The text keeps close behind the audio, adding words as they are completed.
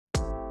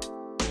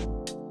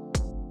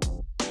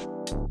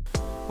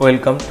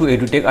Welcome to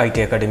edtech IT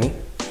academy.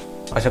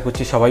 আশা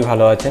করছি সবাই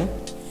ভালো আছেন।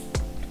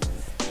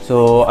 সো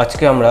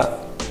আজকে আমরা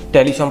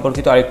ট্যালি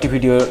সম্পর্কিত আরেকটি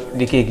ভিডিও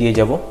দিকে এগিয়ে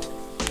যাব।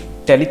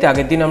 ট্যালিতে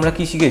আগের দিন আমরা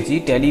কি শিখেছি,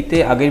 ট্যালিতে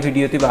আগের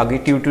ভিডিওতে বা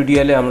আগের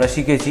টিউটোরিয়ালে আমরা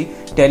শিখেছি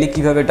ট্যালি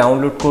কিভাবে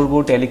ডাউনলোড করব,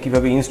 ট্যালি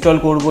কিভাবে ইনস্টল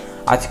করব।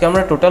 আজকে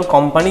আমরা টোটাল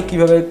কোম্পানি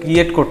কিভাবে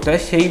ক্রিয়েট করতে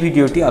হয় সেই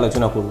ভিডিওটি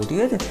আলোচনা করব, ঠিক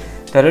আছে?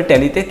 তাহলে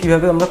ট্যালিতে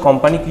কিভাবে আমরা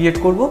কোম্পানি ক্রিয়েট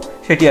করব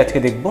সেটি আজকে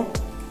দেখব।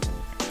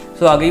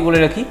 সো আগেই বলে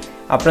রাখি,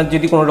 আপনার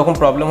যদি কোনো রকম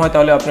প্রবলেম হয়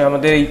তাহলে আপনি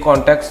আমাদের এই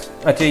কন্ট্যাক্টস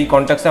আছে, এই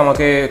কন্ট্যাক্টসে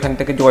আমাকে এখান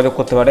থেকে যোগাযোগ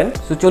করতে পারেন।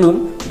 সো চলুন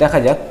দেখা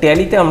যাক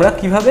ট্যালিতে আমরা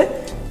কিভাবে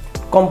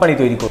কোম্পানি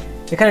তৈরি করব।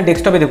 এখানে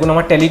ডেস্কটপে দেখুন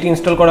আমার ট্যালিটি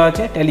ইনস্টল করা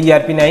আছে, ট্যালি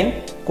ERP9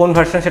 কোন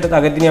ভার্সন সেটা তো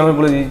আগের দিনই আমি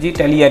বলে দিয়েছি,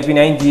 ট্যালি ERP9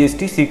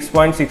 GST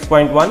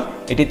 6.6.1।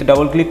 এটিতে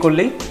ডাবল ক্লিক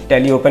করলেই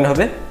ট্যালি ওপেন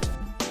হবে।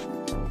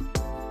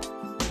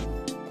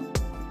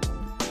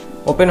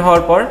 ওপেন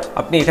হওয়ার পর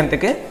আপনি এখান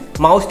থেকে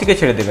মাউসটিকে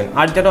ছেড়ে দেবেন,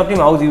 আর যেন আপনি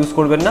মাউস ইউজ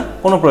করবেন না,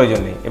 কোনো প্রয়োজন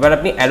নেই। এবার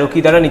আপনি অ্যারো কি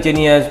দ্বারা নিচে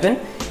নিয়ে আসবেন,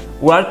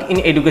 ওয়ার্ক ইন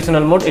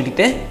এডুকেশনাল মোড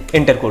এটিতে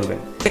এন্টার করবেন।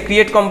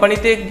 ক্রিয়েট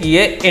কোম্পানিতে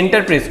গিয়ে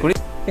এন্টার প্রেস করি।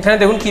 এখানে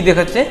দেখুন কি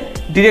দেখাচ্ছে,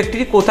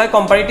 ডিরেক্টরি কোথায়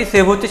কোম্পানিটি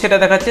সেভ হচ্ছে সেটা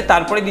দেখাচ্ছে,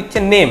 তারপরে দিচ্ছে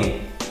নেম,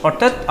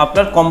 অর্থাৎ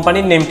আপনার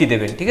কোম্পানির নেমটি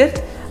দেবেন, ঠিক আছে?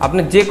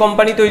 আপনার যে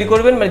কোম্পানি তৈরি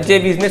করবেন মানে যে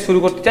বিজনেস শুরু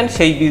করতে চান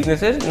সেই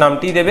বিজনেসের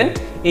নামটি দেবেন।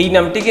 এই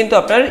নামটি কিন্তু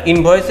আপনার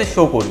ইনভয়েসে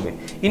শো করবে।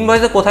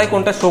 ইনভয়েসে কোথায়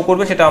কোনটা শো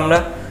করবে সেটা আমরা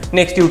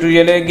নেক্সট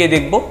টিউটোরিয়ালে গিয়ে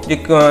দেখবো যে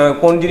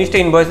কোন জিনিসটা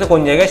ইনভয়েসে কোন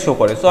জায়গায় শো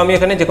করে। সো আমি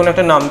এখানে যে কোনো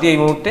একটা নাম দিই এই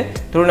মুহূর্তে,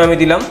 ধরুন আমি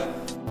দিলাম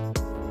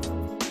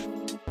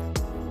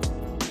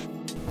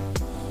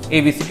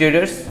ABC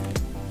ট্রেডার্স,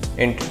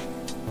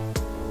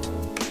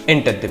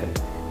 এন্টার দেবেন।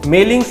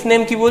 মেলিংস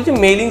নেম কি বলছে,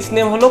 মেলিংস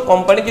নেম হলো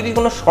কোম্পানির যদি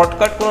কোনো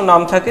শর্টকাট কোনো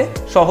নাম থাকে,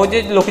 সহজে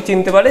লোকে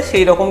চিনতে পারে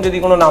সেই রকম যদি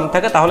কোনো নাম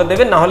থাকে তাহলে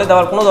দেবেন, না হলে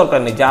দেওয়ার কোনো দরকার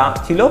নেই, যা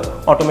ছিল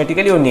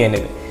অটোমেটিক্যালি ও নিয়ে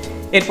নেবে।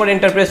 এরপর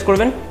এন্টার প্রেস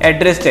করবেন।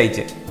 অ্যাড্রেস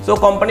চাইছে, সো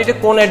কোম্পানিটা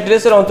কোন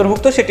অ্যাড্রেসের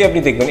অন্তর্ভুক্ত সেটি আপনি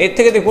দেখবেন। এর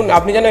থেকে দেখুন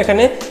আপনি যেন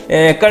এখানে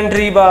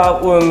কান্ট্রি বা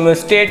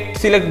স্টেট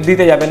সিলেক্ট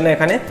দিতে যাবেন না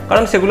এখানে,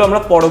 কারণ সেগুলো আমরা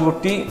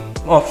পরবর্তী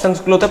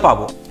অপশানসগুলোতে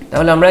পাবো।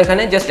 তাহলে আমরা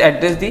এখানে জাস্ট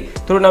অ্যাড্রেস দিই।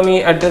 ধরুন আমি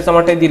অ্যাড্রেস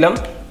আমারটাই দিলাম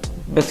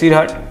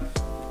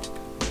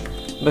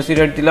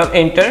বসিরহাট দিলাম,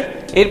 এন্টার।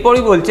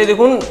 এরপরই বলছে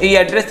দেখুন এই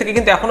অ্যাড্রেস থেকে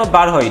কিন্তু এখনও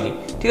বার হয়নি,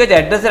 ঠিক আছে?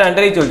 অ্যাড্রেসের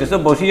আন্ডারেই চলছে। সো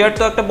বসিরহাট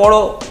তো একটা বড়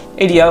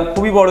এরিয়া,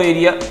 খুবই বড়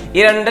এরিয়া,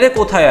 এর আন্ডারে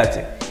কোথায়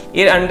আছে,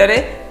 এর আন্ডারে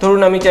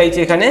ধরুন আমি চাইছি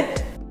এখানে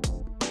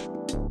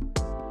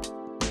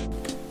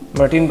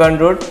মার্টিন বার্ন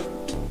রোড,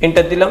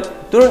 এন্টার দিলাম।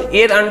 ধরুন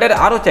এর আন্ডারে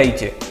আরও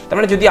চাইছে, তার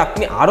মানে যদি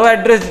আপনি আরও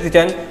অ্যাড্রেস দিতে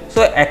চান, সো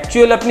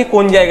অ্যাকচুয়াল আপনি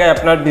কোন জায়গায়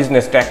আপনার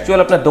বিজনেসটা, অ্যাকচুয়াল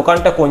আপনার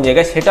দোকানটা কোন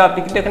জায়গায় সেটা আপনি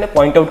কিন্তু এখানে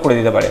পয়েন্ট আউট করে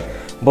দিতে পারেন।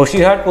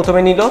 বসিরহাট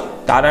প্রথমে নিল,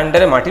 তার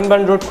আন্ডারে মার্টিন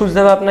বার্ন রোড খুঁজতে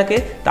হবে আপনাকে,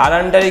 তার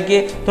আন্ডারে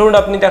গিয়ে ধরুন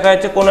আপনি দেখা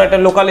যাচ্ছে কোনো একটা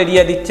লোকাল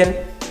এরিয়া দিচ্ছেন,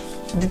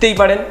 দিতেই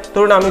পারেন।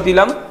 ধরুন আমি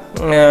দিলাম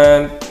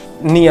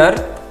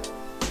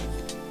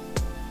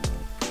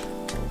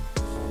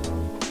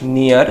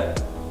নিয়ার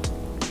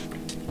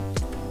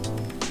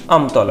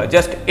আমতলা,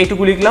 জাস্ট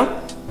এইটুকু লিখলাম।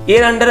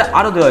 এর আন্ডারে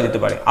আরও দেওয়া যেতে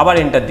পারে, আবার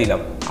এন্টার দিলাম।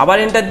 আবার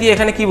এন্টার দিয়ে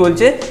এখানে কি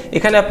বলছে,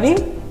 এখানে আপনি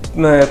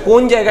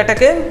কোন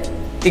জায়গাটাকে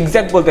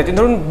এক্স্যাক্ট বলতে চাচ্ছেন,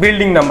 ধরুন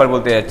বিল্ডিং নাম্বার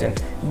বলতে যাচ্ছেন।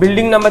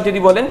 বিল্ডিং নাম্বার যদি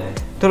বলেন,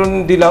 ধরুন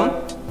দিলাম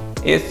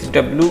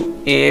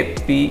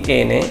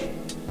SWAPNA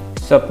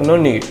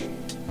স্বপ্ননীড়,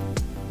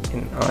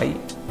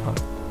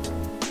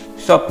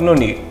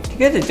 স্বপ্ননীড়,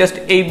 ঠিক আছে? জাস্ট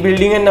এই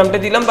বিল্ডিংয়ের নামটা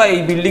দিলাম বা এই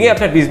বিল্ডিংয়ে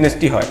আপনার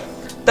বিজনেসটি হয়,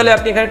 তাহলে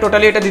আপনি এখানে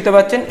টোটালি এটা দিতে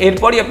পারছেন।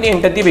 এরপরই আপনি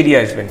এন্টার দিয়ে বেরিয়ে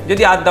আসবেন।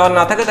 যদি আর দেওয়ার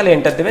না থাকে তাহলে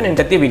এন্টার দেবেন,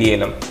 এন্টার দিয়ে বেরিয়ে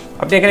এলাম।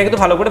 আপনি এখানে কিন্তু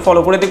ভালো করে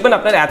ফলো করে দেখবেন,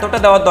 আপনার এতটা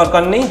দেওয়ার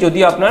দরকার নেই। যদি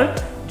আপনার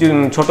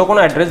ছোটো কোনো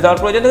অ্যাড্রেস দেওয়ার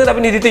প্রয়োজন থাকে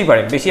আপনি দিতেই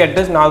পারেন, বেশি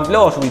অ্যাড্রেস না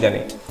দিলেও অসুবিধা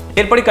নেই।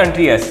 এরপরই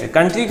কান্ট্রি আসছে।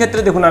 কান্ট্রির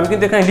ক্ষেত্রে দেখুন আমি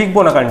কিন্তু এখানে লিখবো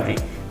না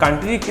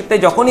কান্ট্রির ক্ষেত্রে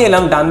যখনই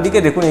এলাম ডান দিকে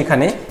দেখুন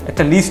এখানে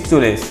একটা লিস্ট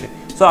চলে এসছে।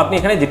 সো আপনি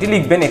এখানে যেটি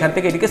লিখবেন এখান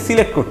থেকে এটিকে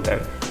সিলেক্ট করতে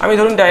হবে। আমি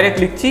ধরুন ডাইরেক্ট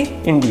লিখছি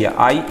ইন্ডিয়া,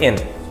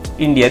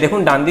 ইন্ডিয়া। দেখুন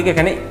ডান দিকে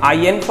এখানে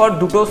IN ফর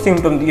দুটো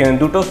সিমটম দিয়ে,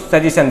 দুটো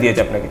সাজেশন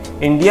দিয়েছে আপনাকে,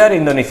 ইন্ডিয়া আর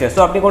ইন্দোনেশিয়া। সো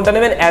আপনি কোনটা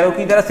নেবেন, অ্যারো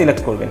কি দ্বারা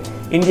সিলেক্ট করবেন।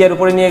 ইন্ডিয়ার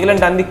উপরে নিয়ে গেলেন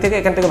ডান দিক থেকে,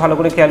 এখান থেকে ভালো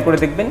করে খেয়াল করে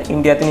দেখবেন,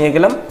 ইন্ডিয়াতে নিয়ে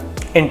গেলাম,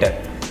 এন্টার।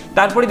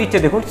 তারপরে দিচ্ছে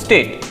দেখুন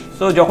স্টেট।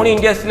 সো যখন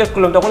ইন্ডিয়া সিলেক্ট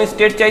করলাম তখনই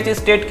স্টেট চাইছে।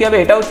 স্টেট কী হবে,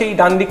 এটাও সেই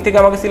ডান দিক থেকে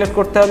আমাকে সিলেক্ট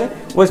করতে হবে।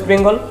 ওয়েস্ট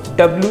বেঙ্গল,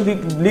 W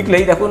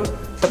লিখলেই দেখুন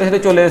সাথে সাথে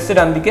চলে এসছে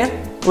ডান দিকে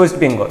ওয়েস্ট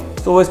বেঙ্গল।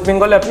 সো ওয়েস্ট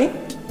বেঙ্গলে আপনি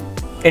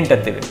এন্টার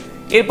দেবেন।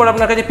 এরপর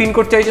আপনার কাছে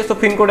পিনকোড চাইছে, সো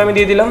পিনকোড আমি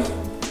দিয়ে দিলাম,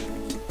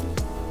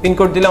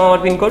 পিনকোড দিলাম,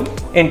 আমার পিনকোড,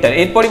 এন্টার।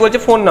 এরপরই বলছে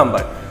ফোন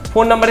নাম্বার।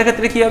 ফোন নাম্বারের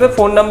ক্ষেত্রে কী হবে,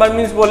 ফোন নাম্বার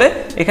মিনস বলে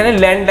এখানে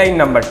ল্যান্ডলাইন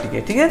নাম্বারটিকে,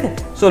 ঠিক আছে?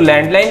 সো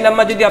ল্যান্ডলাইন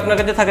নাম্বার যদি আপনার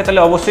কাছে থাকে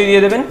তাহলে অবশ্যই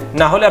দিয়ে দেবেন,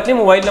 না হলে আপনি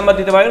মোবাইল নাম্বার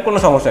দিতে পারেন, কোনো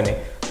সমস্যা নেই।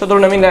 তো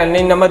ধরুন আমি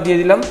ল্যান্ডলাইন নাম্বার দিয়ে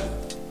দিলাম,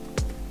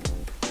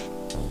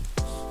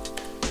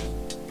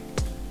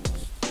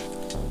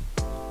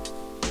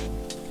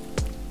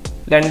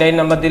 ল্যান্ডলাইন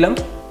নাম্বার দিলাম,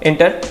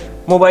 এন্টার।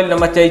 মোবাইল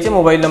নাম্বার চাইছে,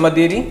 মোবাইল নাম্বার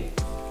দিয়ে দিই।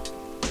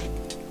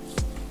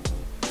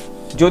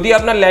 যদি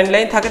আপনার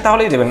ল্যান্ডলাইন থাকে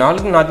তাহলেই দেবেন, নাহলে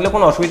না দিলে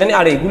কোনো অসুবিধা নেই।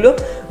 আর এগুলো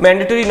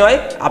ম্যান্ডেটরি নয়,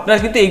 আপনার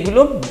কিন্তু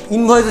এইগুলো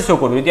ইনভয়েসে শো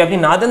করবে। যদি আপনি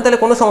না দেন তাহলে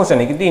কোনো সমস্যা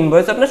নেই, কিন্তু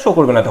ইনভয়েসে আপনার শো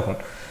করবে না তখন।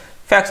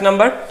 ফ্যাক্স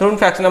নাম্বার, ধরুন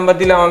ফ্যাক্স নাম্বার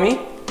দিলাম আমি,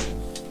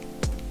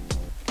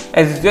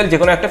 অ্যাজ ইউজুয়াল যে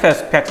কোনো একটা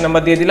ফ্যাক্স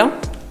নাম্বার দিয়ে দিলাম,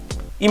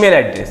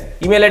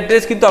 ইমেল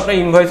অ্যাড্রেস কিন্তু আপনার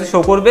ইনভয়েসে শো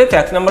করবে,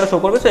 ফ্যাক্স নাম্বারে শো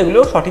করবে, সো এগুলো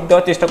সঠিক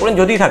দেওয়ার চেষ্টা করেন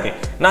যদি থাকে,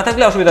 না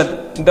থাকলে অসুবিধা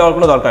দেওয়ার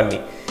কোনো দরকার নেই।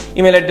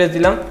 ইমেল অ্যাড্রেস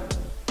দিলাম,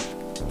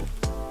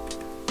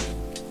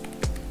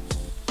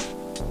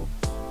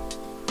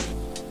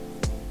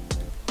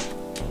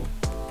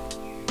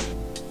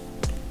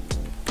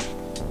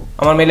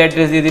 আমার মেল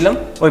অ্যাড্রেস দিয়ে দিলাম,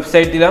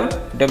 ওয়েবসাইট দিলাম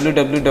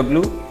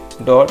www.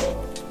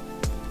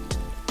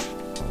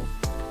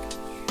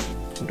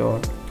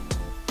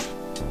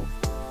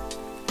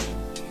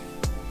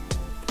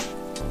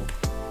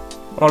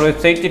 আমার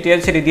ওয়েবসাইট যেটি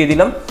আছে সেটি দিয়ে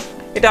দিলাম।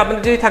 এটা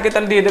আপনাদের যদি থাকে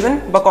তাহলে দিয়ে দেবেন,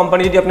 বা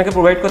কোম্পানি যদি আপনাকে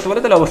প্রোভাইড করতে পারে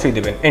তাহলে অবশ্যই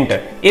দেবেন, এন্টার।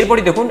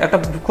 এরপরই দেখুন একটা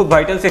খুব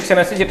ভাইটাল সেকশন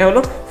আছে যেটা হলো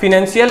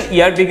ফিনান্সিয়াল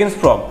ইয়ার বিগিনস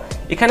ফ্রম।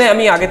 এখানে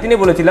আমি আগের দিনে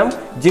বলেছিলাম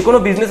যে কোনো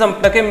বিজনেস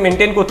আপনাকে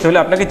মেনটেন করতে হলে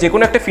আপনাকে যে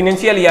কোনো একটা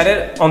ফিনান্সিয়াল ইয়ারের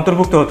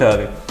অন্তর্ভুক্ত হতে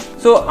হবে।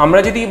 সো আমরা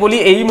যদি বলি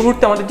এই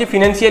মুহূর্তে আমাদের যে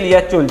ফিনান্সিয়াল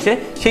ইয়ার চলছে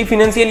সেই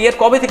ফিনান্সিয়াল ইয়ার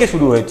কবে থেকে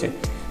শুরু হয়েছে,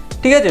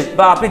 ঠিক আছে,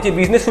 বা আপনি যে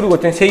বিজনেস শুরু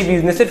করছেন সেই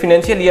বিজনেসের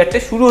ফিনান্সিয়াল ইয়ারটা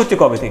শুরু হচ্ছে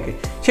কবে থেকে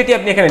সেটি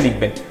আপনি এখানে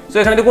লিখবেন। সো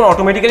এখানে দেখুন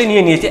অটোমেটিক্যালি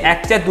নিয়ে নিয়েছে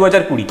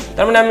 1/4/2020,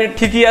 তার মানে আমি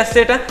ঠিকই আসছে,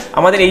 এটা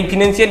আমাদের এই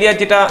ফিনান্সিয়াল ইয়ার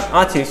যেটা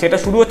আছে সেটা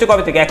শুরু হচ্ছে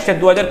কবে থেকে,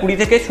 1/4/2020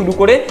 থেকে শুরু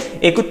করে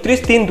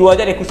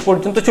 31/3/2021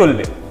 পর্যন্ত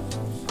চলবে।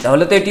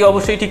 তাহলে তো এটি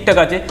অবশ্যই ঠিকঠাক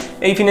আছে,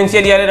 এই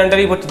ফিনান্সিয়াল ইয়ারের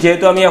আন্ডারেই পড়ছে,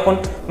 যেহেতু আমি এখন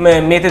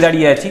মেতে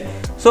দাঁড়িয়ে আছি।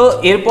 সো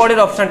এরপরের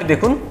অপশানটি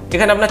দেখুন,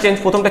 এখানে আপনার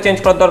প্রথমটা চেঞ্জ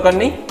করার দরকার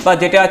নেই, বা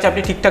যেটা আছে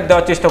আপনি ঠিকঠাক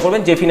দেওয়ার চেষ্টা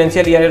করবেন যে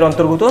ফিনান্সিয়াল ইয়ারের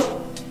অন্তর্ভুক্ত,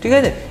 ঠিক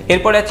আছে।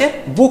 এরপরে আছে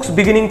বুকস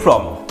বিগিনিং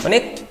ফ্রম, মানে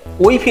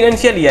ওই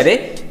ফিনান্সিয়াল ইয়ারে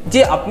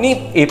যে আপনি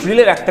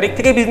এপ্রিলের 1 তারিখ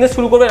থেকে বিজনেস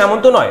শুরু করবেন এমন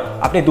তো নয়,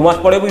 আপনি 2 মাস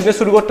পরেও বিজনেস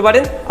শুরু করতে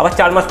পারেন, আবার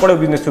 4 মাস পরেও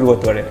বিজনেস শুরু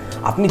করতে পারেন।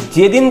 আপনি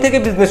যেদিন থেকে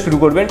বিজনেস শুরু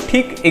করবেন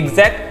ঠিক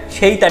এক্স্যাক্ট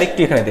সেই তারিখটি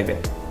এখানে দেবেন।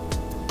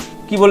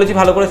 কি বলেছি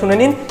ভালো করে শুনে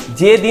নিন,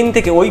 যে দিন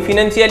থেকে ওই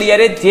ফিনান্সিয়াল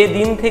ইয়ারে যে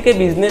দিন থেকে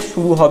বিজনেস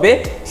শুরু হবে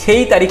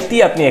সেই তারিখটি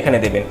আপনি এখানে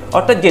দেবেন,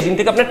 অর্থাৎ যেদিন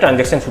থেকে আপনার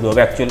ট্রানজ্যাকশন শুরু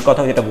হবে, অ্যাকচুয়াল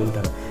কথা যেটা বলতে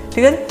হবে,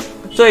 ঠিক আছে।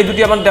 সো এই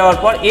দুটি আমার দেওয়ার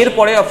পর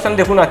এরপরে অপশান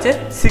দেখুন আছে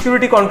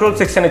সিকিউরিটি কন্ট্রোল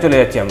সেকশনে চলে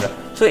যাচ্ছি আমরা।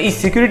 সো এই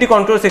সিকিউরিটি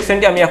কন্ট্রোল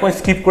সেকশনটি আমি এখন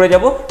স্কিপ করে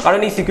যাব, কারণ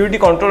এই সিকিউরিটি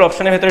কন্ট্রোল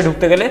অপশানের ভেতরে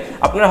ঢুকতে গেলে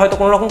আপনারা হয়তো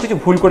কোনো রকম কিছু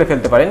ভুল করে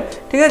ফেলতে পারেন,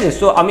 ঠিক আছে।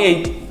 সো আমি এই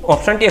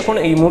অপশানটি এখন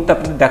এই মুহূর্তে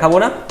আপনাদের দেখাবো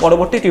না,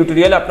 পরবর্তী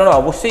টিউটোরিয়ালে আপনারা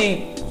অবশ্যই এই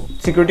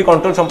সিকিউরিটি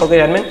কন্ট্রোল সম্পর্কে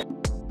জানবেন।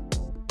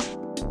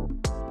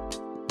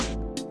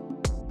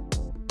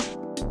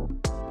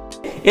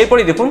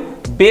 এরপরে দেখুন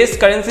বেস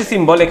কারেন্সি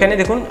সিম্বল, এখানে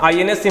দেখুন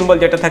INS সিম্বল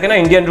যেটা থাকে না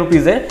ইন্ডিয়ান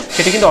রুপিজের,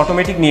 সেটি কিন্তু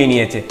অটোমেটিক নিয়ে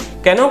নিয়েছে।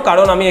 কেন?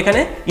 কারণ আমি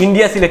এখানে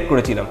ইন্ডিয়া সিলেক্ট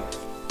করেছিলাম,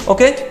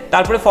 ওকে।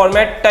 তারপরে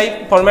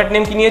ফরম্যাট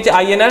নেম কি নিয়েছে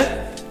INR,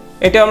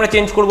 এটা আমরা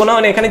চেঞ্জ করবো না,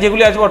 মানে এখানে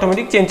যেগুলি আসবে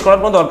অটোমেটিক, চেঞ্জ করার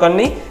কোনো দরকার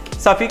নেই।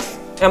 সাফিক্স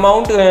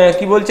অ্যামাউন্ট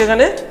কি বলছে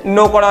এখানে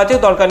নো করা আছে,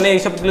 দরকার নেই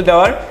এইসবগুলো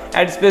দেওয়ার।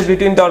 অ্যাড স্পেস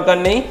বিটুইন দরকার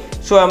নেই।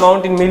 শো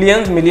অ্যামাউন্ট ইন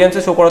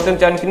মিলিয়ন্সে শো করাতে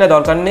চান কিনা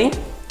দরকার নেই।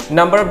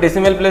 নাম্বার অফ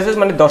ডেসিমেল প্লেসেস,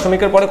 মানে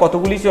দশমিকের পরে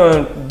কতগুলি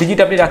ডিজিট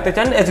আপনি রাখতে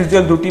চান, অ্যাজ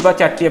ইউজুয়াল 2টি বা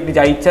 4টি আপনি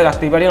যা ইচ্ছা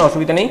রাখতেই পারেন,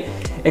 অসুবিধা নেই।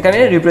 এখানে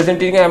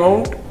representing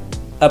amount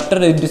after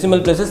decimal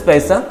places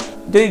পয়সা,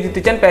 যদি দিতে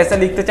চান পয়সা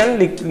লিখতে চান,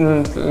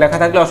 লেখা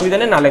থাকলে অসুবিধা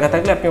নেই, না লেখা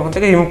থাকলে আপনি ওখান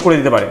থেকে রিমুভ করে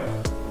দিতে পারেন।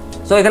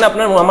 সো এখানে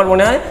আমার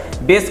মনে হয়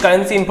বেস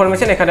কারেন্সি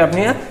ইনফরমেশন, এখানে আপনি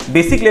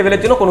বেসিক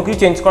লেভেলের জন্য কোনো কিছু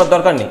চেঞ্জ করার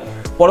দরকার নেই।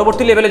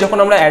 পরবর্তী লেভেলে যখন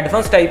আমরা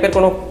অ্যাডভান্স টাইপের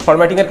কোনো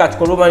ফরম্যাটিংয়ের কাজ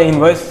করবো, মানে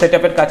ইনভয়েস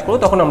সেটআপের কাজ করবো,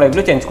 তখন আমরা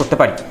এগুলো চেঞ্জ করতে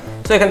পারি।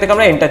 সো এখান থেকে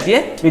আমরা এন্টার দিয়ে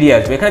বেরিয়ে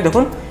আসবো। এখানে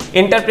দেখুন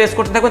এন্টার প্রেস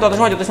করতে থাকবে যত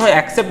সময়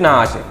অ্যাকসেপ্ট না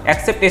আসে,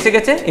 অ্যাকসেপ্ট এসে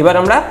গেছে, এবার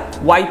আমরা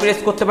ওয়াই প্রেস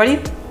করতে পারি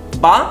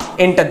বা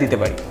এন্টার দিতে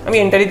পারি। আমি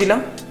এন্টারই দিলাম,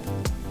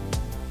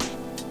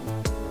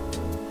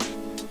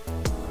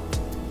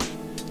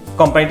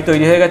 কোম্পানিটি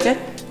তৈরি হয়ে গেছে,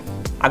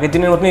 আগের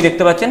দিনের মতনই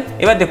দেখতে পাচ্ছেন।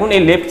 এবার দেখুন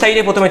এই লেফট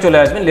সাইডে প্রথমে চলে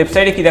আসবেন, লেফট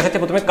সাইডে কি দেখাচ্ছে,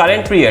 প্রথমে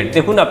কারেন্ট পিরিয়ড,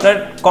 দেখুন আপনার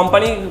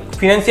কোম্পানি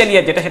ফিনান্সিয়াল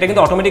ইয়ার যেটা সেটা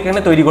কিন্তু অটোমেটিক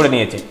এখানে তৈরি করে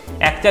নিয়েছে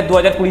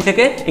 1/4/2020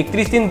 থেকে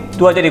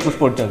 31/3/2021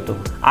 পর্যন্ত।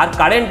 আর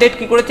কারেন্ট ডেট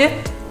কি করেছে,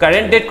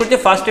 কারেন্ট ডেট করেছে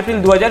 1 এপ্রিল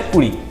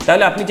 2020।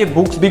 তাহলে আপনি যে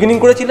বুকস বিগিনিং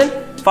করেছিলেন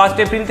 1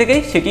 এপ্রিল থেকেই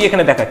সেটি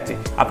এখানে দেখাচ্ছে।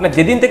 আপনার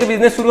যেদিন থেকে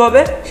বিজনেস শুরু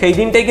হবে সেই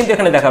দিনটাই কিন্তু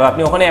এখানে দেখাবে।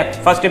 আপনি ওখানে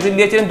 1 এপ্রিল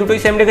দিয়েছিলেন, দুটোই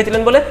সেম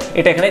রেখেছিলেন বলে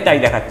এটা এখানে তাই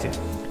দেখাচ্ছে।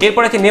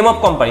 এরপর আছে name of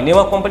company. Name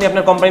of company,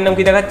 আপনার কোম্পানির নাম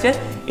কি দেখাচ্ছে,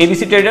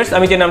 ABC ট্রেডার্স।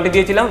 আমি যে নামটি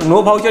দিয়েছিলাম, নো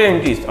ভাউচার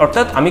এন্ট্রিজ,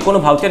 অর্থাৎ আমি কোনো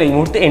ভাউচার এই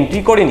মুহূর্তে এন্ট্রি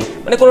করিনি,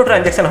 মানে কোনো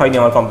ট্রানজ্যাকশন হয়নি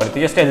আমার কোম্পানিতে,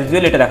 জাস্ট অ্যাজ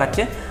ইউজুয়াল এটা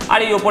দেখাচ্ছে। আর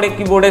এই ওপরে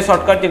কিবোর্ডের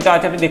শর্টকাট যেটা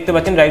আছে আপনি দেখতে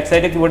পাচ্ছেন, রাইট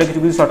সাইডে কিবোর্ডে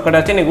কিছু কিছু শর্টকাট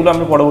আছেন, এগুলো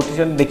আমি পরবর্তী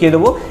দেখিয়ে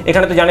দেবো।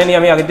 এখানে তো জানেনই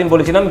আমি আগের দিন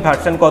বলেছিলাম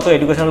ভার্সন কত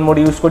এডুকেশনাল মোড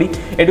ইউজ করি।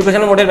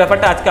 এডুকেশনাল মোডের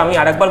ব্যাপারটা আজকে আমি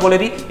আরেকবার বলে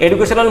দিই।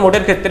 এডুকেশনাল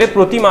মোডের ক্ষেত্রে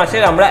প্রতি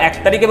মাসের আমরা 1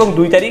 তারিখ এবং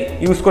 2 তারিখ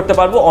ইউজ করতে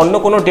পারবো, অন্য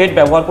কোনো ডেট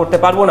ব্যবহার করতে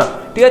পারবো না,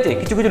 ঠিক আছে।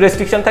 কিছু কিছু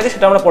রেস্ট্রিকশন থাকে,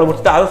 সেটা আমরা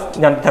পরবর্তীতে আরও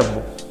জানতে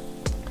থাকবো।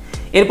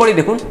 এরপরে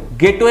দেখুন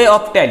গেটওয়ে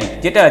অফ ট্যালি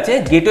যেটা আছে,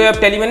 গেটওয়ে অফ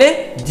ট্যালি মানে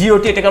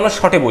GOT, এটাকে আমরা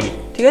শর্টে বলি,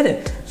 ঠিক আছে।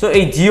 সো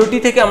এই GOT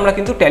থেকে আমরা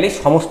কিন্তু ট্যালির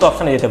সমস্ত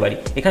অপশানে যেতে পারি।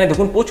 এখানে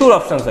দেখুন প্রচুর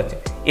অপশানস আছে,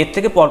 এর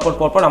থেকে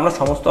পরপর আমরা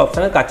সমস্ত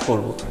অপশানের কাজ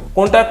করব।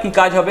 কোনটা কি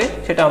কাজ হবে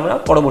সেটা আমরা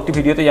পরবর্তী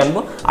ভিডিওতে জানবো।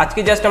 আজকে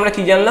জাস্ট আমরা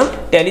কি জানলাম,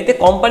 ট্যালিতে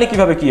কোম্পানি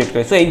কিভাবে ক্রিয়েট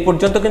করে। সো এই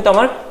পর্যন্ত কিন্তু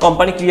আমার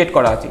কোম্পানি ক্রিয়েট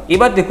করা আছে।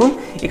 এবার দেখুন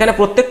এখানে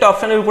প্রত্যেকটা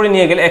অপশানের উপরে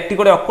নিয়ে গেলে একটি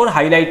করে অক্ষর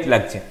হাইলাইট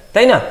লাগছে,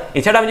 তাই না।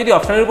 এছাড়া আমি যদি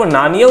অপশানের উপর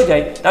না নিয়েও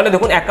যাই, তাহলে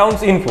দেখুন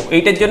অ্যাকাউন্টস ইনফো,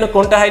 এইটার জন্য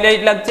কোনটা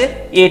হাইলাইট লাগছে,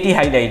 এটি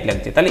হাইলাইট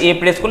লাগছে, তাহলে এ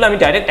প্রেস করলে আমি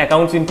ডাইরেক্ট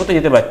অ্যাকাউন্টস ইনফোতে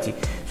যেতে পারছি।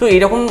 সো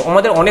এইরকম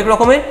আমাদের অনেক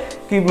রকমের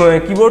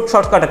কিবোর্ড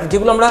শর্টকাট আছে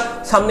যেগুলো আমরা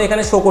সামনে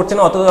এখানে শো করছে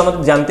না, অত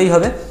আমাদের জানতেই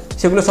হবে,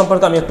 সেগুলো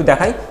সম্পর্কে আমি একটু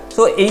দেখাই।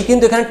 সো এই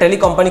কিন্তু এখানে ট্যালি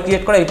কোম্পানি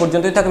ক্রিয়েট করা এই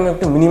পর্যন্তই থাকে। আমি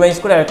একটু মিনিমাইজ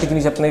করে আরেকটি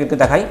জিনিস আপনাদেরকে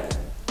দেখাই।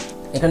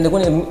 এখানে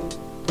দেখুন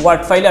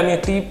ওয়ার্ড ফাইলে আমি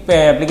একটি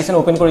অ্যাপ্লিকেশন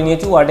ওপেন করে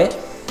নিয়েছি ওয়ার্ডে,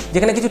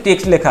 যেখানে কিছু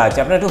টেক্সট লেখা আছে,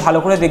 আপনারা একটু ভালো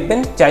করে দেখবেন,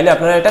 চাইলে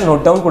আপনারা এটা নোট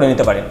ডাউন করে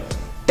নিতে পারেন।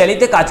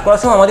 ট্যালিতে কাজ করার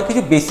সময় আমাদের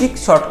কিছু বেসিক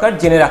শর্টকাট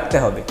জেনে রাখতে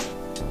হবে,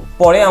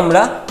 পরে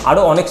আমরা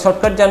আরও অনেক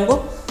শর্টকাট জানবো।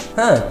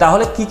 হ্যাঁ,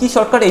 তাহলে কী কী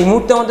শর্টকাট এই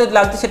মুহূর্তে আমাদের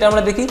লাগছে সেটা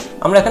আমরা দেখি।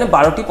 আমরা এখানে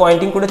 12টি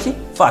পয়েন্টিং করেছি।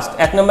 ফার্স্ট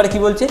 1 নম্বরে কী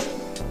বলছে,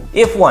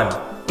 F1,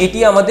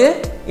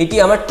 এটি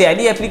আমার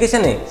ট্যালি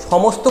অ্যাপ্লিকেশানে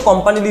সমস্ত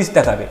কোম্পানি লিস্ট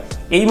দেখাবে।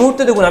 এই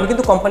মুহূর্তে দেখুন আমি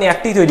কিন্তু কোম্পানি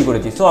একটিই তৈরি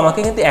করেছি, সো আমাকে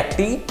কিন্তু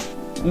একটি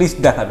লিস্ট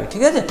দেখাবে,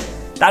 ঠিক আছে।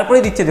 তারপরে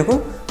দিচ্ছে দেখুন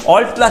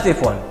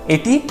Alt+F1,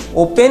 এটি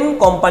ওপেন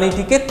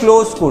কোম্পানিটিকে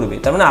ক্লোজ করবে,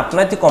 তার মানে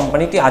আপনার যে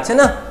কোম্পানিটি আছে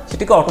না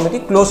সেটিকে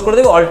অটোমেটিক ক্লোজ করে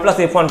দেবে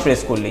Alt+F1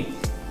 প্রেস করলেই।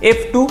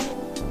 F2,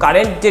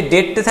 কারেন্ট যে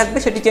ডেটটা থাকবে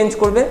সেটি চেঞ্জ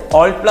করবে।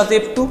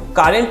 Alt+F2,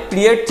 কারেন্ট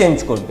পিরিয়ড চেঞ্জ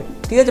করবে,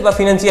 ঠিক আছে, বা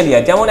ফিনান্সিয়াল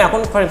ইয়ার। যেমন এখন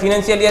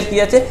ফিনান্সিয়াল ইয়ার কী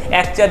আছে,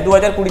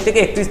 1/4/2020 থেকে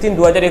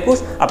 31/3/2021।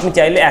 আপনি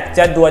চাইলে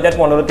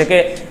 1/4/2015 থেকে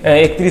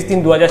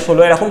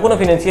 31/3/2016 এরকম কোনো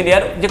ফিনান্সিয়াল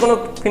ইয়ার, যে কোনো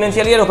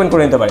ফিনান্সিয়াল ইয়ার ওপেন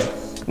করে নিতে পারেন।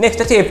 নেক্সট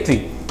আছে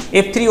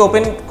F3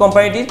 ওপেন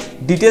কোম্পানিটির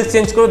ডিটেলস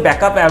চেঞ্জ করবে,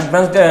 ব্যাকআপ,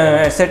 অ্যাডভান্সড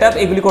সেটআপ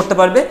এগুলি করতে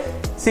পারবে।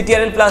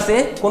 CTRL+A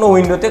কোনো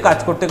উইন্ডোতে কাজ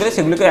করতে গেলে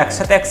সেগুলিকে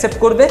একসাথে অ্যাকসেপ্ট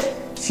করবে।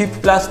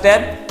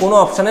 Shift+Tab কোনো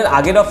অপশানের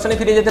আগের অপশানে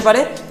ফিরে যেতে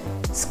পারে।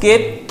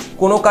 স্কেপ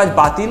কোনো কাজ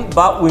বাতিল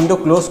বা উইন্ডো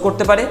ক্লোজ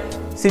করতে পারে।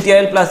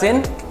 CTRL+N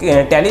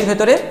ট্যালির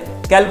ভেতরে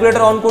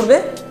ক্যালকুলেটর অন করবে।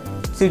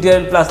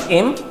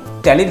 CTRL+M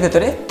ট্যালির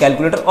ভেতরে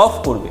ক্যালকুলেটর অফ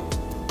করবে।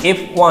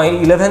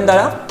 F11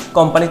 দ্বারা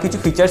কোম্পানির কিছু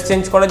ফিচার্স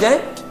চেঞ্জ করা যায়।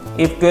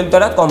 F12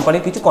 দ্বারা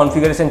কোম্পানির কিছু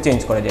কনফিগারেশন চেঞ্জ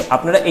করা যায়।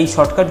 আপনারা এই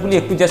শর্টকাটগুলি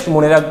একটু জাস্ট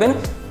মনে রাখবেন।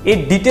 এর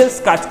ডিটেলস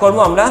কাজকর্ম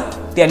আমরা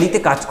ট্যালিতে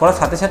কাজ করার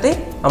সাথে সাথেই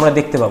আমরা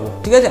দেখতে পাবো,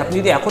 ঠিক আছে। আপনি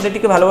যদি এখন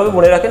এটিকে ভালোভাবে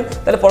মনে রাখেন,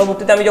 তাহলে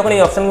পরবর্তীতে আমি যখন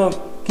এই অপশান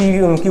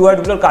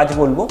কিওয়ার্ডগুলোর কাজ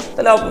বলবো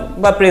তাহলে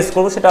বা প্রেস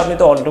করবো, সেটা আপনি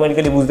তো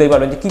অটোমেটিক্যালি বুঝতেই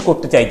পারবেন যে কী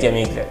করতে চাইছি আমি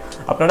এখানে।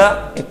 আপনারা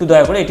একটু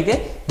দয়া করে এটিকে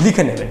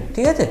লিখে নেবেন,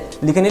 ঠিক আছে।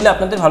 লিখে নিলে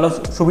আপনাদের ভালো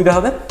সুবিধা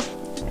হবে।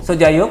 সো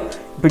যাই হোক,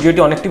 ভিডিওটি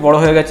অনেকটি বড়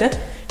হয়ে গেছে,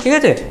 ঠিক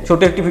আছে।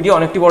 ছোটো একটি ভিডিও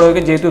অনেকটি বড় হয়ে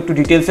গেছে, যেহেতু একটু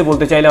ডিটেলসে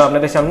বলতে চাইলাম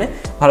আপনাদের সামনে।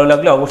 ভালো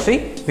লাগলে অবশ্যই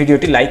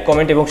ভিডিওটি লাইক,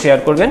 কমেন্ট এবং শেয়ার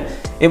করবেন।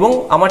 এবং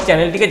আমার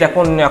চ্যানেলটিকে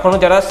এখনও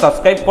যারা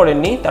সাবস্ক্রাইব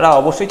করেননি তারা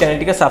অবশ্যই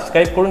চ্যানেলটিকে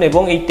সাবস্ক্রাইব করুন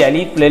এবং এই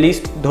ট্যালি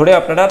প্লেলিস্ট ধরে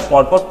আপনারা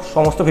পরপর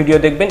সমস্ত ভিডিও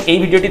দেখবেন। এই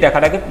ভিডিওটি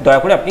দেখার আগে দয়া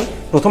করে আপনি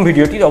প্রথম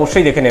ভিডিওটি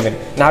অবশ্যই দেখে নেবেন,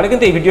 নাহলে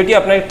কিন্তু এই ভিডিওটি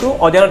আপনার একটু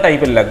অজানা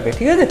টাইপের লাগবে,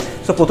 ঠিক আছে।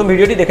 সো প্রথম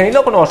ভিডিওটি দেখে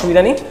নিলেও কোনো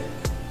অসুবিধা নেই।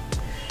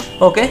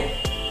 ওকে,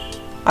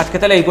 আজকে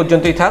তাহলে এই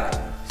পর্যন্তই থাক।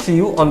 See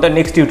you on the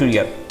next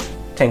tutorial.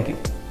 Thank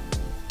you.